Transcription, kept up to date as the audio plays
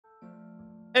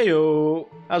Heyo,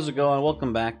 how's it going?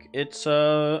 Welcome back. It's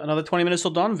another 20 minutes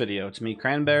till dawn video. It's me,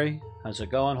 Cranberry. How's it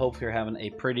going? Hope you're having a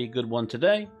pretty good one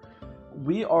today.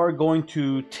 We are going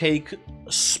to take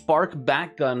Spark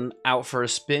Backgun out for a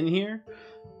spin here.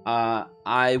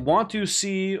 I want to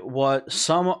see what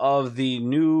some of the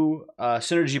new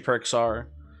synergy perks are.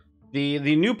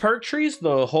 The new perk trees,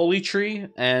 the Holy Tree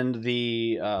and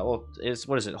the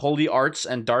Holy Arts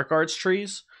and Dark Arts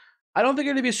trees. I don't think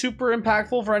it'd be super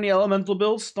impactful for any elemental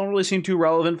builds. Don't really seem too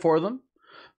relevant for them.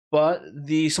 But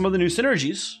some of the new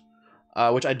synergies,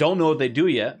 which I don't know what they do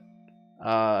yet,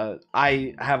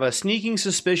 I have a sneaking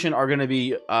suspicion are going to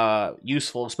be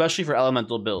useful, especially for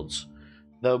elemental builds.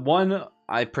 The one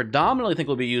I predominantly think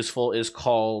will be useful is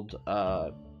called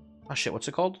what's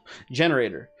it called?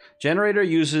 Generator. Generator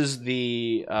uses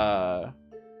the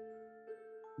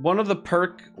one of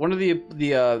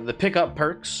the pickup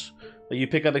perks. You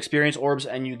pick up experience orbs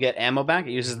and you get ammo back.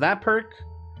 It uses that perk,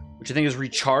 which I think is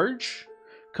recharge,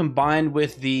 combined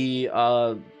with the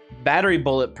battery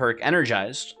bullet perk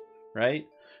energized, right?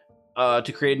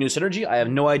 To create new synergy. I have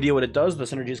no idea what it does. The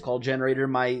synergy is called Generator.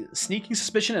 My sneaking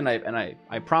suspicion, and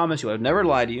I promise you, I've never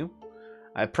lied to you.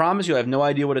 I promise you, I have no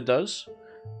idea what it does.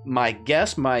 My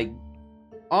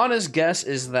honest guess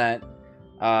is that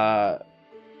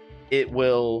it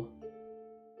will,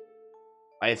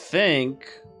 I think,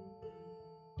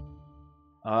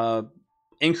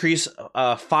 increase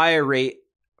fire rate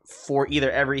for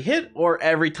either every hit or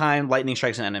every time lightning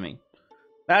strikes an enemy.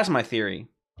 That's my theory.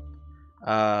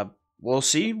 We'll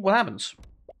see what happens.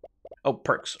 Oh,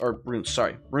 perks or runes.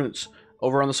 Sorry, runes.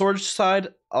 Over on the sword side,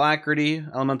 Alacrity,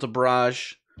 Elemental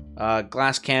Barrage,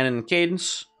 Glass Cannon, and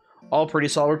Cadence. All pretty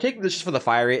solid. We're taking this just for the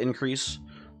fire rate increase.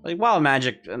 Like Wild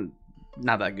Magic,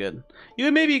 not that good. You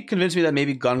would maybe convince me that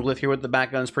maybe Gunglyph here with the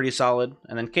back gun is pretty solid,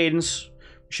 and then Cadence.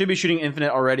 Should be shooting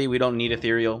infinite already. We don't need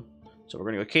ethereal. So we're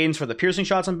going to go Cadence for the piercing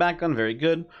shots on back gun. Very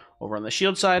good. Over on the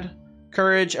shield side,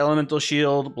 Courage, Elemental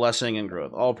Shield, Blessing, and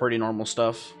Growth. All pretty normal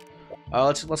stuff.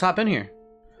 Let's hop in here.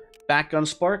 Back gun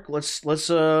Spark. Let's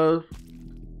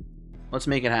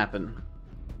make it happen.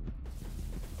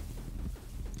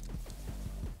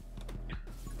 I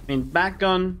mean, back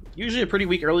gun, usually a pretty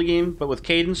weak early game, but with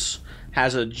Cadence,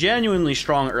 has a genuinely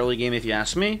strong early game if you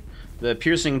ask me. The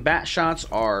piercing bat shots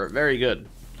are very good.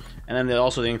 And then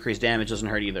also the increased damage doesn't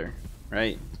hurt either,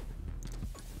 right?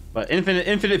 But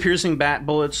infinite piercing bat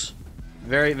bullets,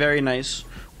 very, very nice.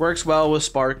 Works well with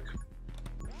Spark.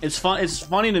 It's fun. It's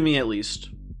funny to me at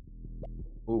least.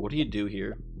 Ooh, what do you do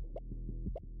here?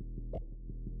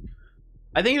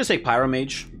 I think you just take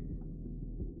Pyromage.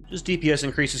 Just DPS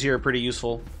increases here are pretty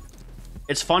useful.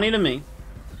 It's funny to me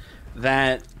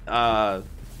that a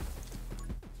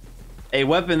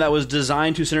weapon that was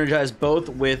designed to synergize both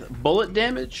with bullet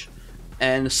damage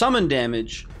and summon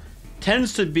damage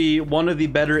tends to be one of the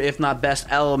better, if not best,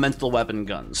 elemental weapon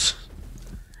guns.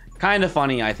 Kind of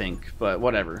funny, I think, but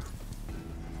whatever.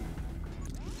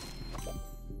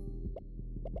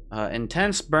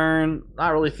 Intense burn,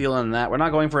 not really feeling that. We're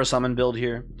not going for a summon build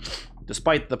here,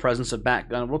 despite the presence of back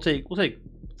gun. We'll take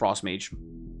Frost Mage.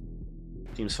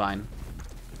 Seems fine.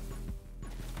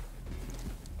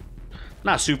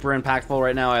 Not super impactful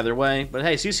right now either way, but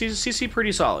hey, CC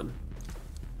pretty solid.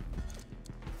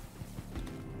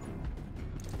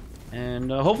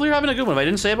 And hopefully you're having a good one. If I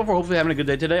didn't say it before, hopefully you're having a good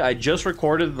day today. I just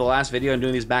recorded the last video and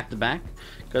doing these back to back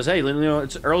because hey, you know,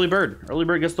 it's early bird. Early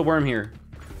bird gets the worm here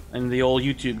in the old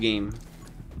YouTube game,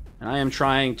 and I am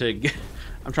trying to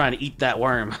I'm trying to eat that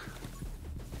worm.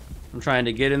 I'm trying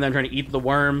to get in there. I'm trying to eat the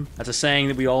worm. That's a saying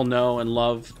that we all know and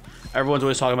love. Everyone's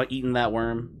always talking about eating that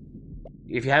worm.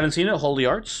 If you haven't seen it, Holy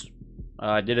Arts.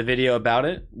 I did a video about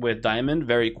it with Diamond.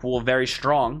 Very cool, very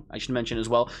strong. I should mention as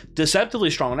well.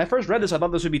 Deceptively strong. When I first read this, I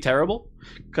thought this would be terrible.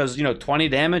 Because, you know, 20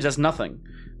 damage, that's nothing.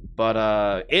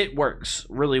 But it works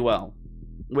really well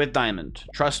with Diamond.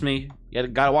 Trust me, you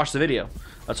gotta watch the video.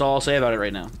 That's all I'll say about it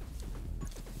right now.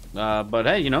 But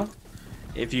hey, you know,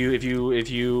 if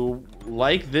you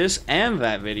like this and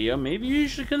that video, maybe you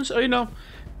should consider, you know,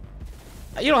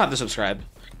 you don't have to subscribe.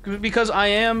 Because I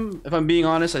am, if I'm being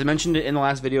honest, I mentioned it in the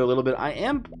last video a little bit, I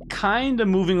am kind of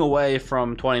moving away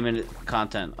from 20-minute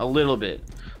content. A little bit.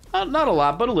 Not a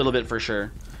lot, but a little bit for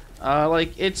sure.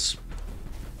 Like, it's...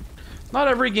 Not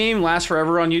every game lasts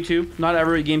forever on YouTube. Not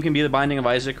every game can be the Binding of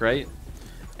Isaac, right?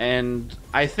 And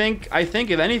I think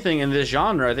if anything in this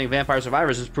genre, I think Vampire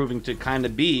Survivors is proving to kind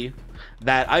of be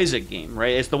that Isaac game,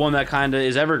 right? It's the one that kind of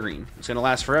is evergreen. It's going to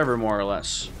last forever, more or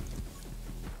less.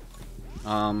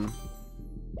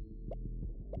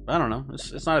 I don't know.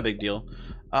 It's not a big deal.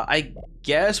 I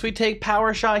guess we take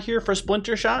Power Shot here for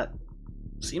Splinter Shot.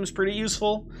 Seems pretty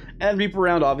useful. And Reap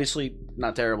Around, obviously,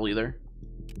 not terrible either.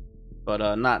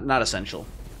 But not essential.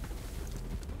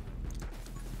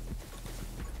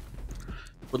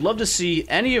 Would love to see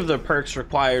any of the perks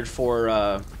required for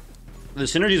the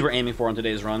synergies we're aiming for on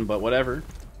today's run, but whatever.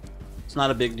 It's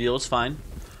not a big deal, it's fine.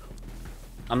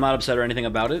 I'm not upset or anything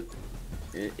about it.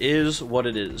 It is what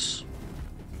it is.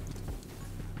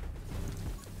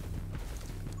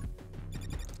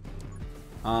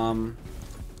 But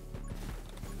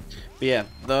yeah,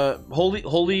 the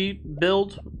holy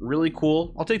build, really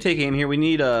cool. I'll take aim here. We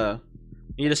need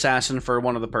assassin for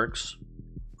one of the perks,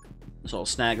 so I'll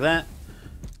snag that.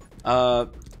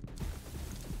 Forgot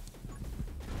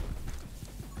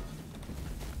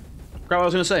what I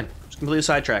was gonna say. Just completely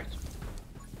sidetracked.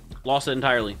 Lost it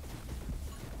entirely.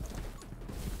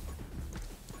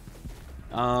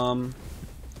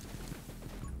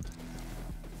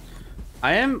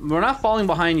 We're not falling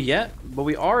behind yet, but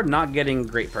we are not getting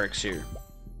great perks here.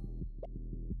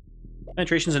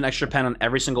 Penetration's an extra pen on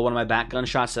every single one of my back gun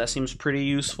shots, so that seems pretty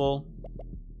useful.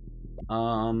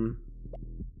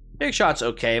 Big shot's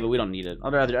okay, but we don't need it.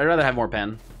 I'd rather have more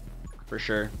pen, for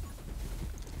sure.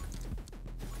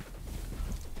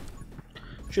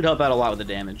 Should help out a lot with the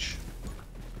damage.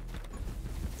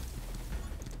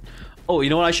 Oh, you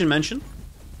know what I should mention?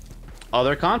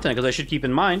 Other content, because I should keep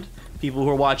in mind, people who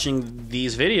are watching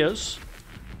these videos,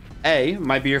 A,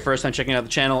 might be your first time checking out the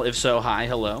channel. If so, hi,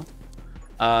 hello.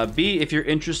 B, if you're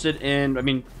interested in, I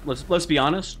mean, let's be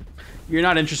honest, you're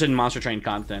not interested in Monster Train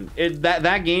content.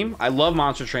 That game, I love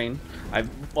Monster Train. I've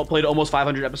played almost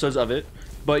 500 episodes of it,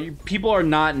 but people are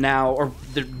not now, or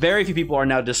very few people are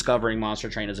now discovering Monster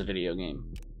Train as a video game.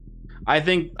 I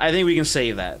think we can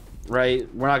save that, right?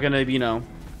 We're not gonna, you know,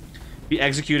 be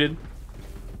executed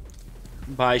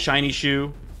by Shiny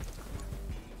Shoe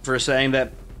for saying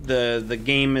that the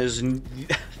game is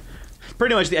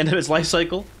pretty much the end of its life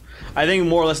cycle. I think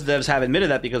more or less the devs have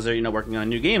admitted that because they're, you know, working on a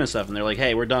new game and stuff, and they're like,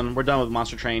 hey, we're done with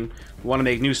Monster Train. We want to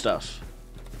make new stuff.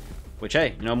 Which,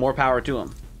 hey, you know, more power to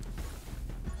them.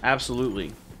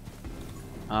 Absolutely.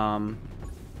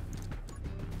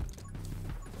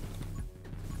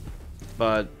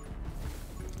 But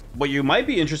what you might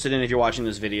be interested in if you're watching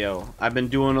this video, I've been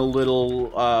doing a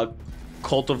little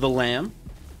Cult of the Lamb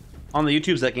on the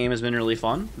YouTubes. That game has been really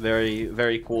fun. Very,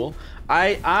 very cool.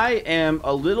 I am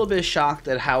a little bit shocked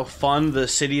at how fun the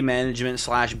city management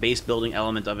 / base building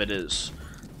element of it is.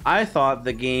 I thought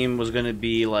the game was going to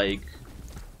be like,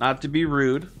 not to be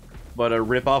rude, but a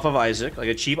rip-off of Isaac, like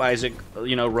a cheap Isaac,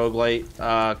 you know,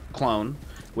 roguelite clone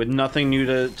with nothing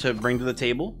new to bring to the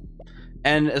table.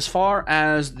 And as far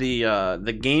as the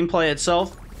gameplay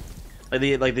itself, like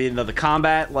the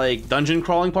combat, like dungeon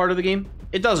crawling part of the game,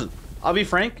 it doesn't. I'll be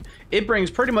frank, it brings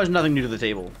pretty much nothing new to the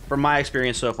table from my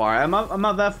experience so far. I'm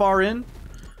not that far in,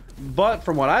 but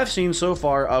from what I've seen so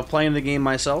far of playing the game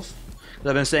myself,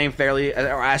 I've been staying fairly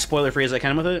or as spoiler free as I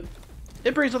can with it.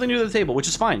 It brings nothing new to the table, which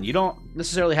is fine. You don't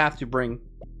necessarily have to bring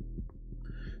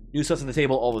new stuff to the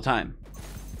table all the time.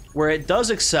 Where it does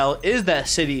excel is that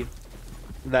city,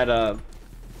 that at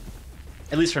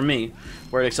least for me,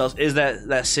 where it excels is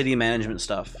that city management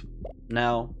stuff.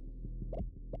 Now,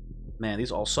 man,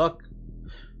 these all suck.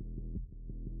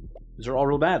 These are all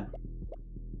real bad.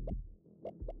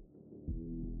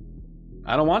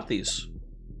 I don't want these.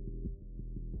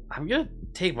 I'm gonna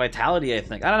take vitality, I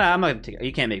think. I don't know, I'm not gonna take,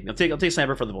 you can't make me. I'll take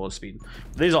sniper for the bullet speed.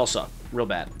 These all suck. Real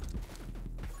bad.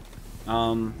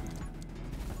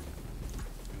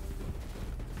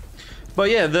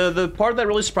 But yeah, the part that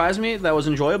really surprised me, that was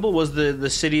enjoyable, was the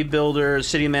city builder,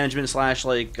 city management /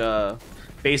 like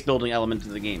base building element of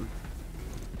the game.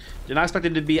 Did not expect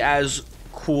it to be as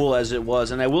cool as it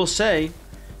was, and I will say,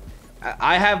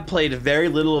 I have played very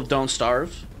little of Don't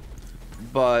Starve,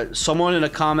 but someone in a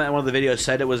comment in one of the videos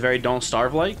said it was very Don't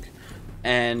Starve like,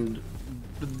 and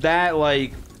that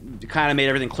like kind of made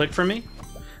everything click for me.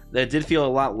 That did feel a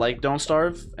lot like Don't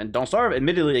Starve, and Don't Starve,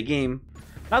 admittedly, a game.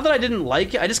 Not that I didn't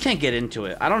like it, I just can't get into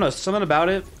it. I don't know, something about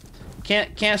it.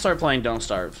 Can't start playing Don't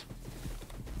Starve.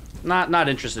 Not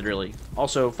interested really.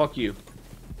 Also, fuck you.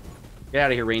 Get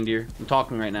out of here, reindeer. I'm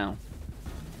talking right now.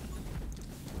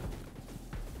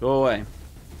 Go away.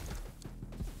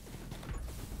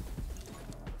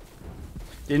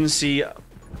 Didn't see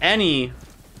any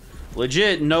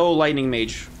legit no lightning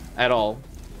mage at all.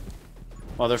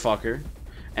 Motherfucker.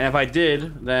 And if I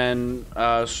did, then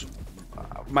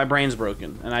my brain's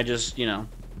broken, and I just, you know,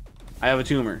 I have a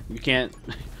tumor. You can't...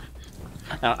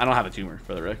 I don't have a tumor,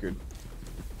 for the record.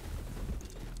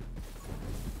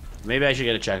 Maybe I should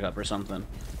get a checkup or something.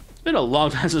 It's been a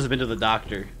long time since I've been to the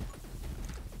doctor.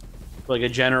 Like a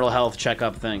general health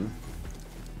checkup thing.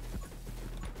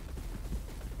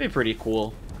 Be pretty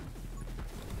cool.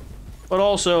 But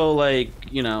also, like,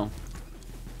 you know,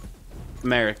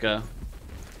 America.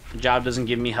 The job doesn't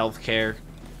give me health care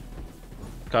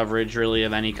coverage, really,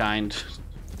 of any kind.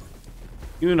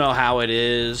 You know how it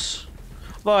is.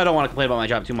 Well, I don't want to complain about my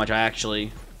job too much. I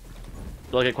actually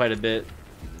like it quite a bit.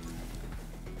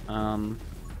 I've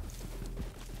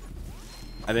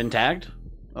been tagged.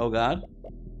 Oh, God.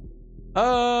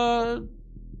 God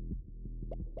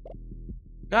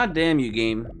damn you,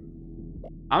 game.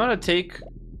 I'm gonna take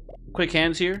quick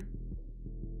hands here.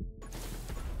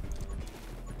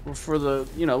 For the,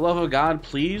 you know, love of God,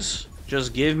 please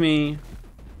just give me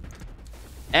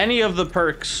any of the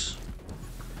perks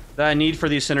that I need for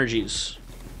these synergies.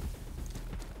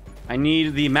 I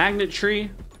need the magnet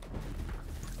tree.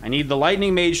 I need the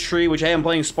lightning mage tree, which I am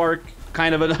playing Spark,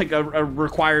 kind of like a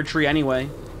required tree anyway.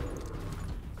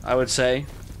 I would say.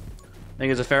 I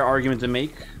think it's a fair argument to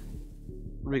make.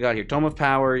 What do we got here? Tome of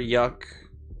Power, yuck.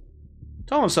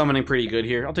 Tome of Summoning, pretty good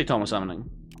here. I'll take Tome of Summoning.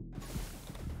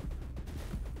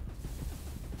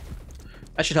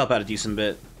 That should help out a decent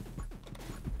bit.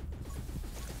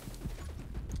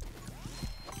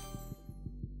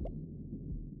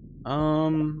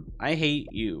 I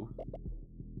hate you.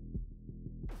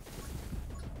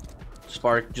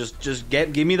 Spark, just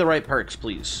give me the right perks,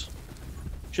 please.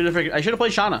 I should have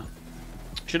played Shauna.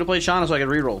 Should have played Shauna so I could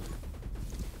reroll.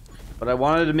 But I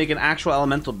wanted to make an actual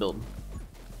elemental build.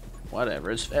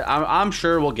 Whatever. I'm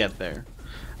sure we'll get there.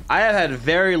 I have had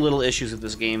very little issues with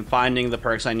this game finding the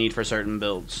perks I need for certain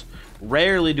builds.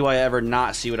 Rarely do I ever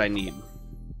not see what I need.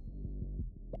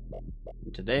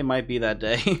 Today might be that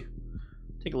day.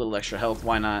 Take a little extra health,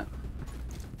 why not?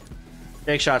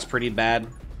 Big shot's pretty bad.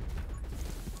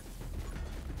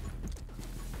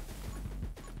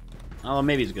 Oh,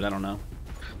 maybe it's good, I don't know.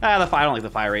 I don't like the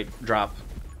fire rate drop.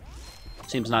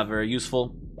 Seems not very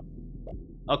useful.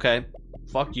 Okay.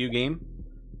 Fuck you, game.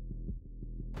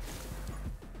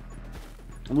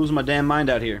 I'm losing my damn mind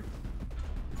out here.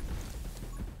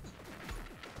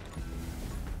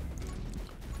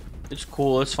 It's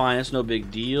cool, it's fine, it's no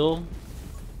big deal.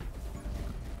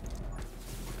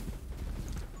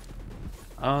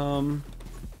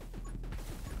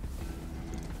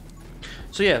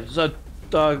 So yeah,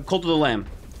 Cult of the Lamb.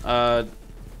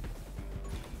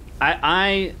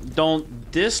 I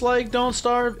don't dislike Don't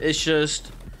Starve. It's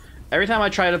just every time I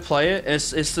try to play it,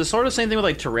 it's the sort of same thing with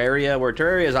like Terraria, where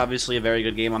Terraria is obviously a very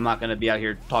good game. I'm not going to be out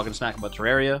here talking smack about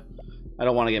Terraria. I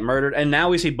don't want to get murdered. And now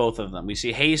we see both of them. We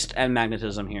see haste and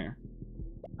magnetism here.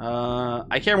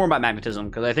 I care more about magnetism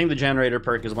because I think the generator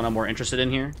perk is what I'm more interested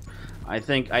in here. I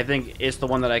think it's the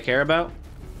one that I care about.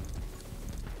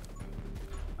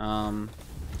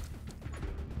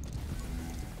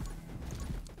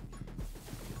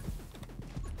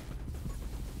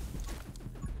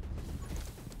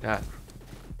 God.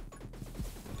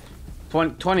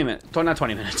 20 minutes. Not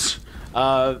 20 minutes.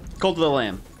 Cult of the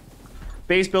Lamb.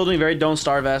 Base building, very Don't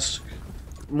Starve-esque.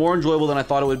 More enjoyable than I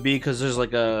thought it would be because there's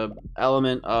like a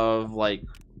element of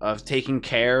taking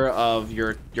care of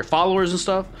your followers and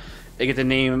stuff. I get to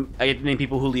name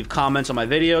people who leave comments on my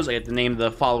videos. I get to name the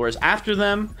followers after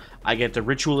them. I get to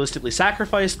ritualistically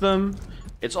sacrifice them.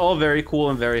 It's all very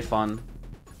cool and very fun.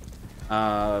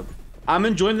 I'm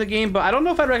enjoying the game, but I don't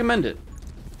know if I'd recommend it.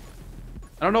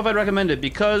 I don't know if I'd recommend it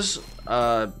because,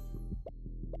 well,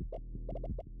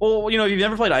 you know, if you've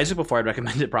never played Isaac before, I'd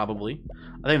recommend it probably.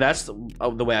 I think that's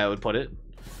the way I would put it,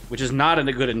 which is not a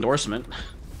good endorsement.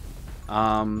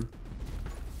 But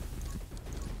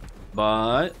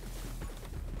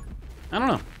I don't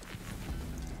know.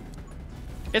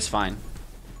 It's fine.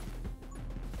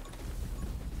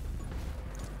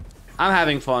 I'm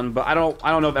having fun, but I don't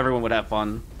know if everyone would have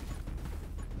fun.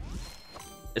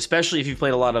 Especially if you've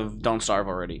played a lot of Don't Starve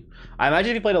already. I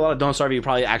imagine if you played a lot of Don't Starve, you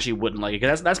probably actually wouldn't like it.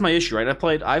 Cause that's my issue, right? I've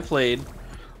played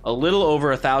a little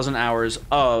over 1,000 hours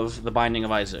of The Binding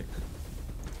of Isaac.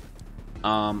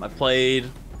 I played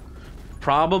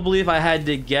probably, if I had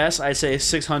to guess, I'd say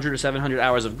 600 or 700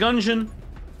 hours of Gungeon.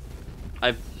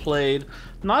 I've played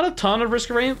not a ton of Risk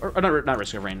of Rain, or not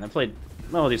Risk of Rain. I played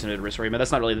a decent bit of Risk of Rain, but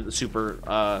that's not really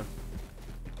super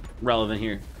relevant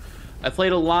here. I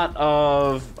played a lot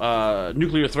of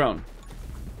Nuclear Throne.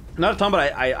 Not a ton,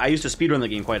 but I used to speedrun the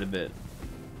game quite a bit.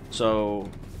 So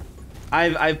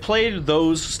I've played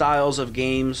those styles of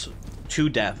games to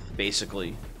death,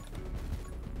 basically.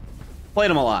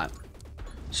 Played them a lot.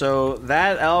 So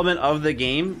that element of the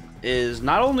game is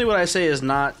not only what I say is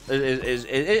not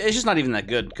it's just not even that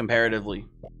good comparatively.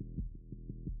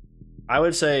 I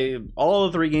would say all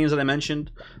of the 3 games that I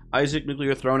mentioned, Isaac,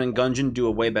 Nuclear Throne, and Gungeon, do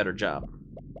a way better job.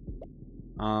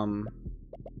 God,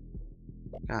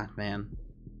 man.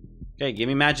 Okay, give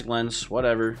me Magic Lens,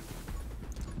 whatever.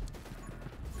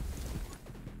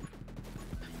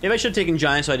 Maybe I should have taken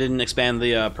giant so I didn't expand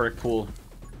the perk pool.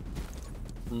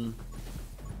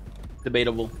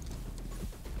 Debatable.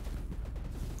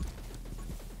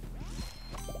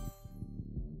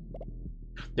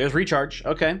 There's recharge.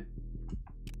 Okay.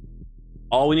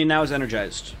 All we need now is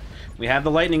energized. We have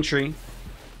the lightning tree.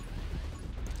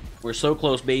 We're so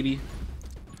close, baby.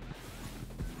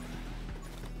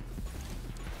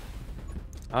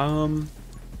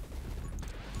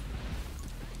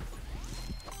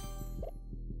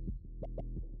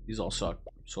 These all suck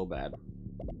so bad.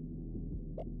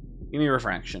 Give me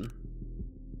refraction.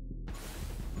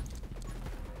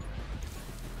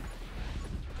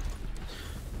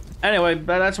 Anyway,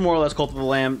 that's more or less Cult of the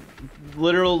Lamb.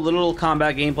 Literal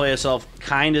combat gameplay itself,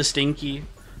 kind of stinky.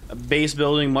 Base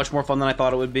building, much more fun than I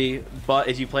thought it would be. But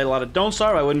if you played a lot of Don't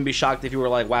Starve, I wouldn't be shocked if you were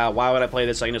like, wow, why would I play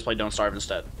this? I can just play Don't Starve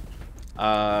instead.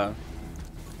 But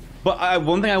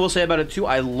one thing I will say about it too,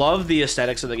 I love the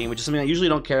aesthetics of the game, which is something I usually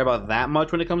don't care about that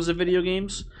much when it comes to video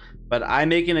games. But I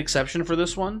make an exception for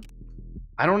this one.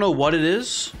 I don't know what it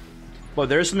is, but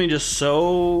there's something just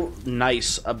so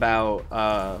nice about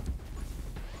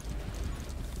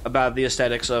the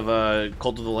aesthetics of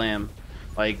Cult of the Lamb.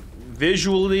 Like,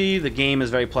 visually, the game is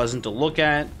very pleasant to look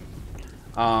at.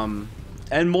 And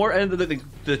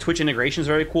the Twitch integration is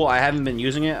very cool. I haven't been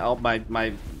using it.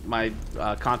 My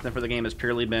content for the game has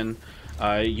purely been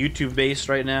YouTube based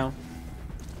right now.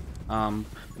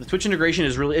 The Twitch integration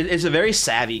is it's a very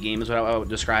savvy game, is what I would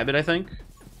describe it. I think.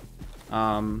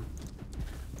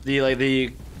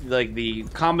 The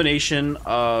combination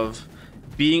of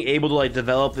being able to like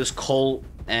develop this cult,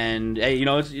 and hey,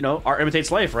 art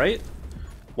imitates life, right?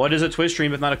 What is a Twitch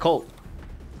stream if not a cult?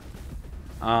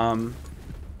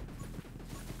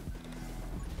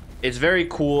 It's very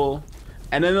cool,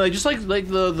 and then like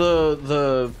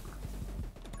the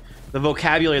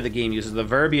vocabulary the game uses, the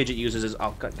verbiage it uses is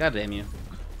god damn you,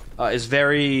 is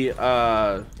very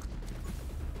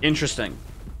interesting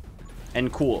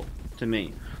and cool to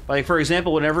me. Like, for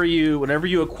example, whenever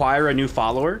you acquire a new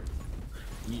follower,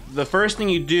 the first thing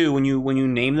you do when you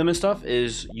name them and stuff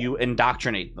is you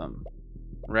indoctrinate them,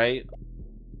 right?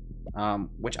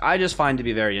 Which I just find to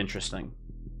be very interesting,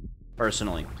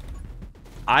 personally.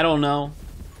 I don't know.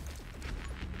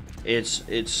 It's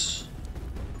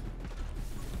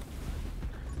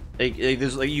like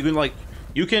there's like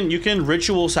you can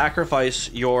ritual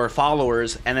sacrifice your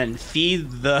followers and then feed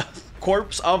the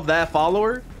corpse of that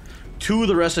follower to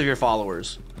the rest of your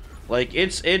followers. Like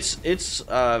it's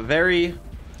very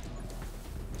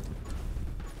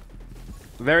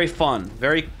fun,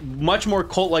 very much more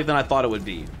cult-like than I thought it would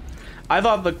be. I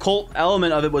thought the cult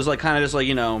element of it was like kind of just like,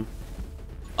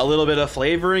 a little bit of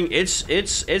flavoring. It's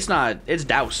not. It's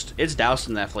doused. It's doused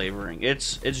in that flavoring.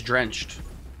 It's drenched.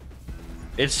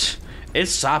 It's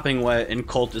sopping wet in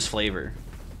cultist flavor.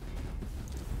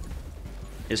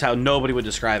 Is how nobody would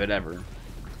describe it ever.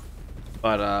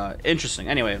 But interesting.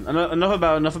 Anyway, enough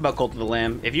about Cult of the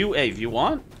Lamb. If you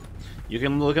want, you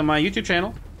can look at my YouTube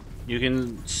channel. You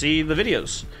can see the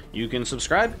videos. You can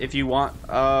subscribe if you want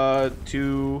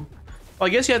to. Well, I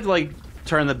guess you have to like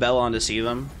turn the bell on to see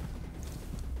them.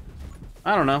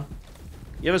 I don't know.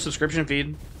 You have a subscription feed.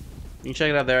 You can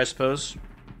check it out there, I suppose.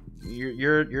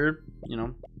 You're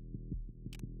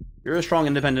a strong,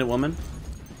 independent woman.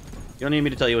 You don't need me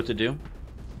to tell you what to do.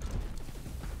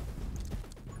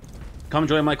 Come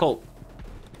join my cult.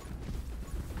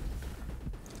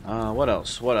 What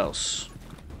else? What else?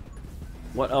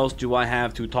 What else do I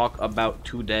have to talk about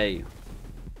today?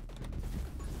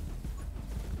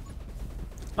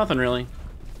 Nothing really.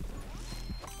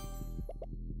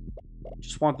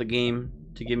 Just want the game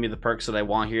to give me the perks that I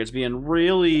want here. It's being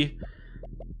really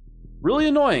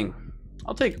annoying.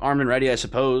 I'll take armed and ready, I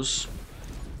suppose.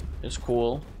 It's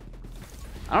cool.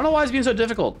 I don't know why it's being so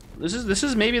difficult. This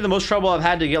is maybe the most trouble I've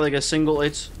had to get like a single.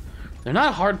 They're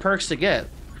not hard perks to get,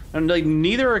 and like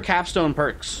neither are capstone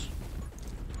perks.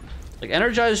 Like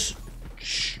energize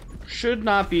should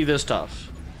not be this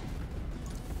tough.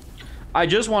 I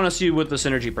just want to see what the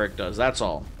synergy perk does. That's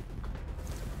all.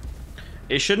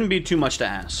 It shouldn't be too much to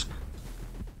ask,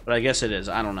 but I guess it is.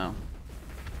 I don't know.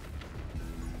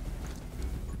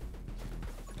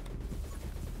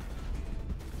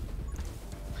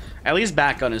 At least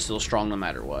back gun is still strong no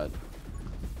matter what.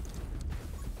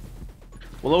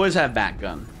 We'll always have back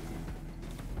gun.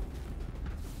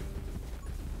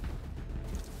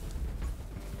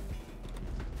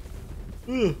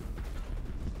 Ugh.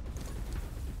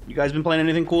 You guys been playing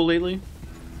anything cool lately? You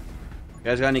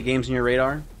guys got any games in your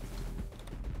radar?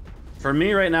 For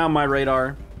me right now, my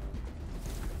radar,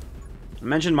 I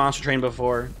mentioned Monster Train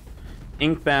before.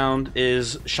 Inkbound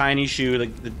is Shiny Shoe,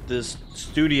 the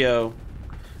studio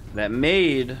that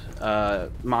made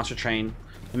Monster Train.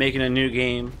 They're making a new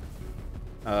game.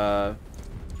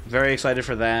 Very excited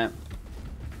for that.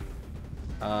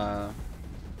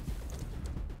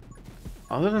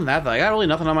 Other than that, though, I got really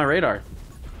nothing on my radar.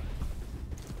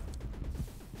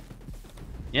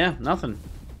 Yeah, nothing.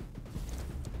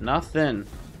 Nothing.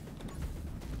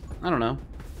 I don't know.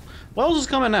 What else is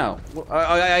coming out?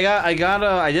 I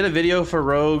did a video for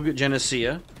Rogue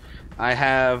Genesea. I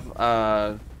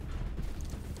have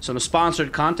some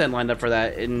sponsored content lined up for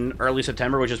that in early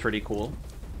September, which is pretty cool.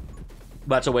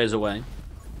 But that's a ways away.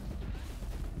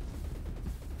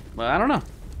 But I don't know.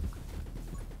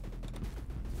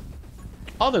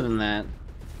 Other than that,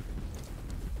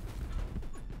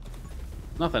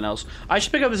 nothing else. I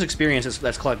should pick up this experience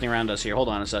that's collecting around us here. Hold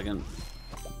on a second.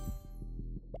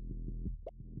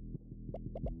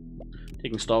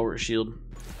 Taking Stalwart Shield.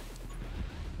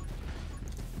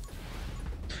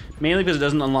 Mainly because it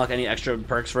doesn't unlock any extra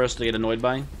perks for us to get annoyed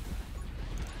by.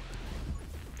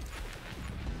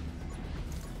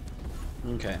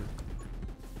 Okay.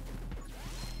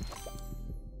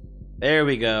 There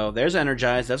we go. There's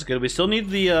Energized. That's good. We still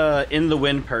need the In the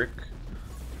Wind perk.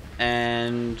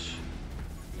 And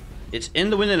it's In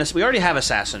the Wind and we already have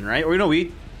Assassin, right? Or no, I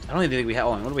don't even think we have.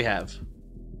 Hold on, what do we have?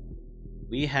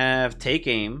 We have Take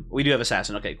Aim. We do have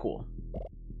Assassin. Okay, cool.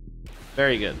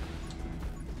 Very good.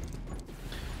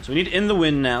 So we need In the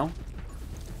Wind now.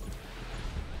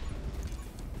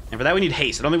 And for that we need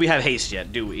Haste. I don't think we have Haste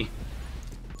yet, do we?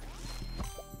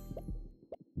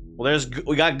 Well,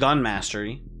 we got Gun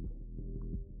Mastery.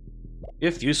 We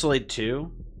have Fusillade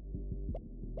too.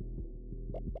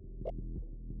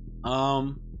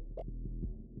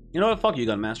 You know what? Fuck you,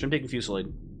 Gun Master. I'm taking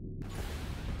Fusillade.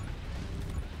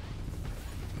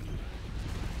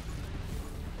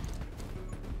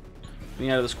 Get me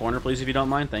out of this corner, please, if you don't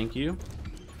mind. Thank you.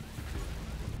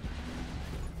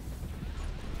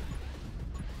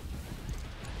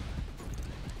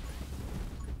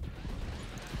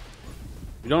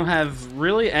 We don't have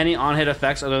really any on-hit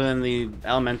effects other than the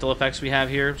elemental effects we have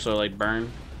here, so like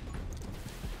burn.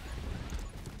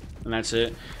 And that's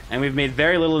it. And we've made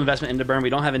very little investment into burn. We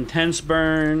don't have intense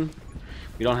burn.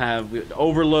 We don't have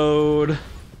overload.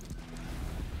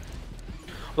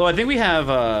 Although I think we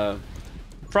have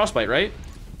frostbite, right?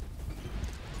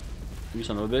 You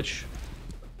son of a bitch.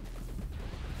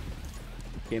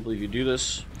 Can't believe you do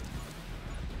this.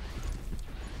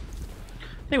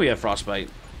 I think we have frostbite.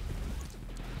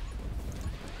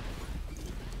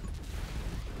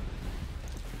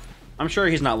 I'm sure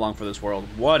he's not long for this world.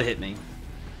 What hit me?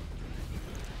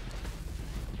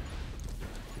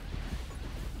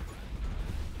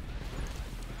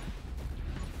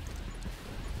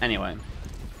 Anyway.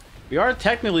 We are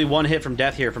technically one hit from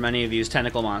death here from any of these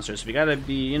tentacle monsters. So we gotta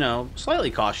be, you know,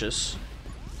 slightly cautious.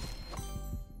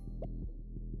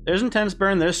 There's Intense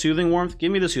Burn, there's Soothing Warmth.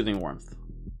 Give me the Soothing Warmth.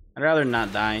 I'd rather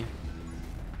not die.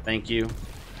 Thank you.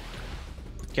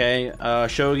 Okay,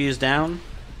 Shogi's down.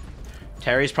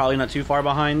 Terry's probably not too far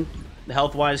behind,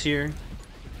 health-wise here.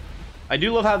 I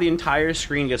do love how the entire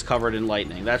screen gets covered in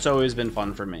lightning. That's always been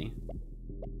fun for me.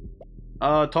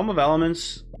 Tome of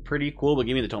Elements, pretty cool, but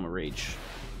give me the Tome of Rage.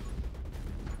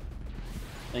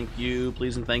 Thank you,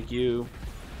 please and thank you.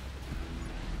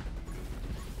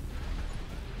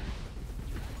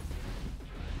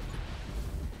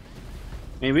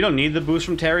 I mean, we don't need the boost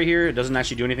from Terry here. It doesn't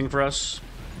actually do anything for us.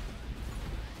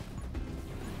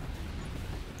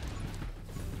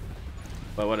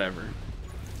 But whatever.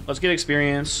 Let's get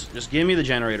experience. Just give me the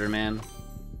generator, man.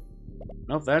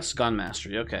 Nope, that's Gun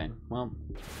Mastery. Okay, well.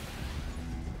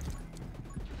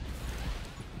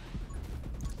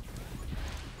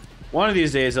 One of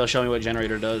these days they'll show me what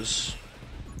generator does.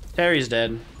 Terry's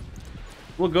dead.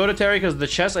 We'll go to Terry because the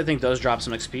chest I think does drop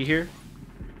some XP here.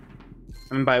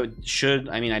 I mean by should,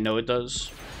 I mean I know it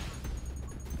does.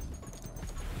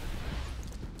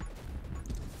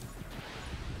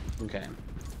 Okay.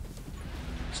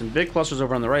 Some big clusters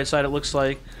over on the right side, it looks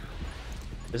like.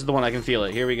 This is the one I can feel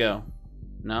it. Here we go.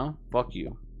 No? Fuck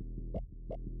you.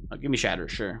 Oh, give me Shatter,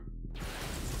 sure.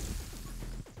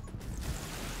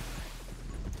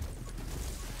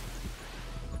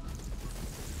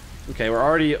 Okay, we're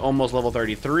already almost level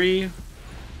 33.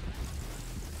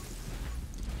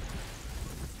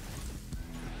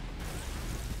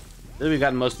 We've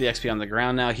gotten most of the XP on the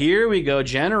ground now. Here we go,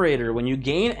 generator. When you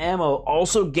gain ammo,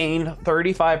 also gain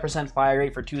 35% fire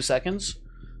rate for 2 seconds.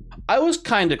 I was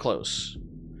kind of close.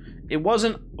 It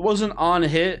wasn't on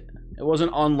hit. It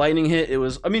wasn't on lightning hit. It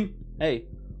was, I mean, hey,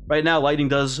 right now lightning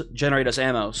does generate us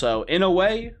ammo. So in a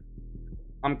way,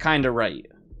 I'm kind of right.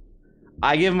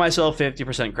 I give myself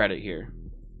 50% credit here.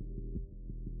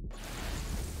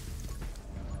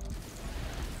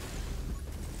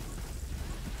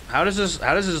 How does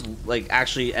this like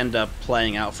actually end up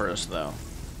playing out for us though?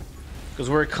 Because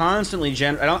we're constantly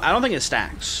I don't think it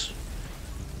stacks.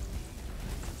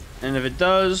 And if it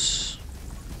does,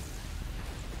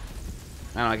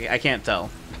 I don't know, I can't tell.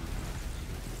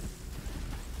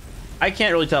 I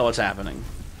can't really tell what's happening.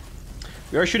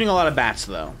 We are shooting a lot of bats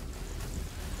though.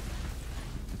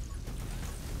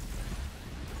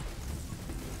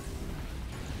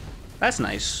 That's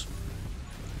nice.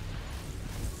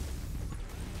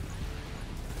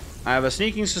 I have a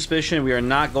sneaking suspicion we are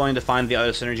not going to find the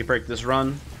other synergy perk this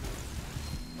run.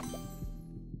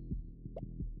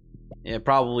 Yeah,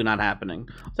 probably not happening.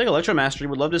 I'll take Electro Mastery.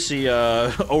 Would love to see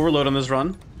Overload on this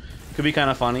run. Could be kind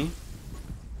of funny.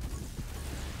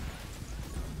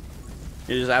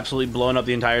 It is absolutely blowing up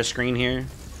the entire screen here.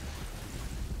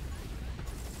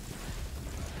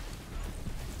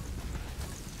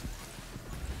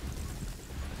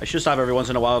 I should stop every once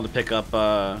in a while to pick up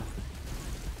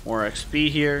more XP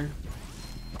here.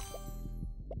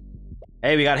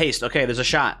 Hey, we got haste. Okay, there's a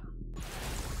shot.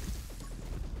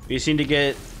 We seem to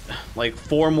get like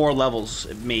 4 more levels,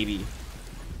 maybe.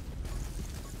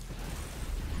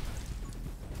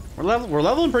 We're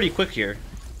leveling pretty quick here.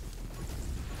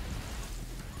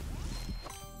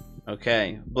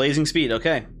 Okay, blazing speed.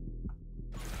 Okay,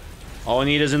 all we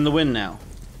need is in the wind now.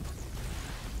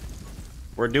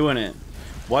 We're doing it.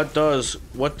 What does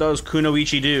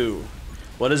Kunoichi do?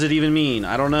 What does it even mean?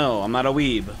 I don't know. I'm not a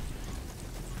weeb.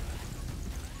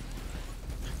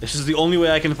 This is the only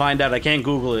way I can find out. I can't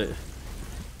Google it.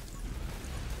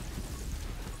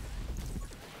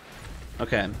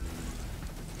 Okay.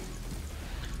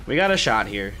 We got a shot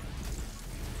here.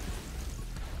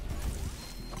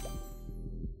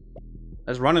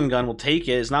 As run and gun, we'll take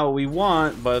it. It's not what we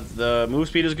want, but the move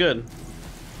speed is good.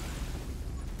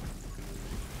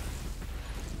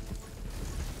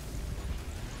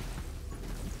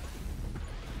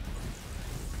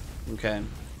 Okay.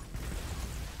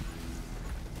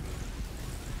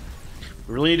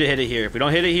 We really need to hit it here. If we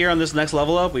don't hit it here on this next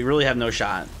level up, we really have no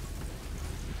shot.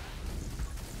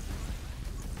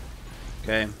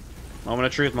 Okay. Moment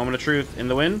of truth, moment of truth. In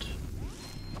the wind?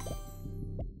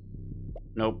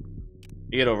 Nope.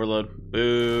 You get overload.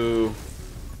 Boo.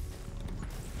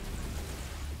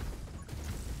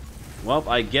 Well,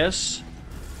 I guess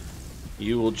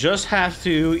you will just have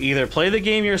to either play the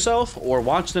game yourself or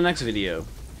watch the next video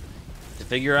to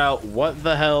figure out what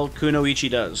the hell Kunoichi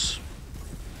does.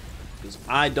 Because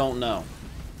I don't know.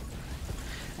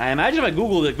 I imagine if I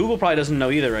Googled it, Google probably doesn't know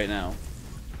either right now.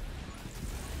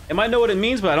 It might know what it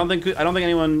means, but I don't think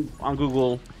anyone on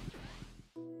Google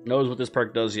knows what this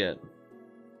perk does yet.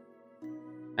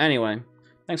 Anyway,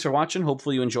 thanks for watching.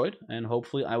 Hopefully you enjoyed, and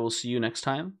hopefully I will see you next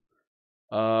time.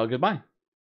 Goodbye.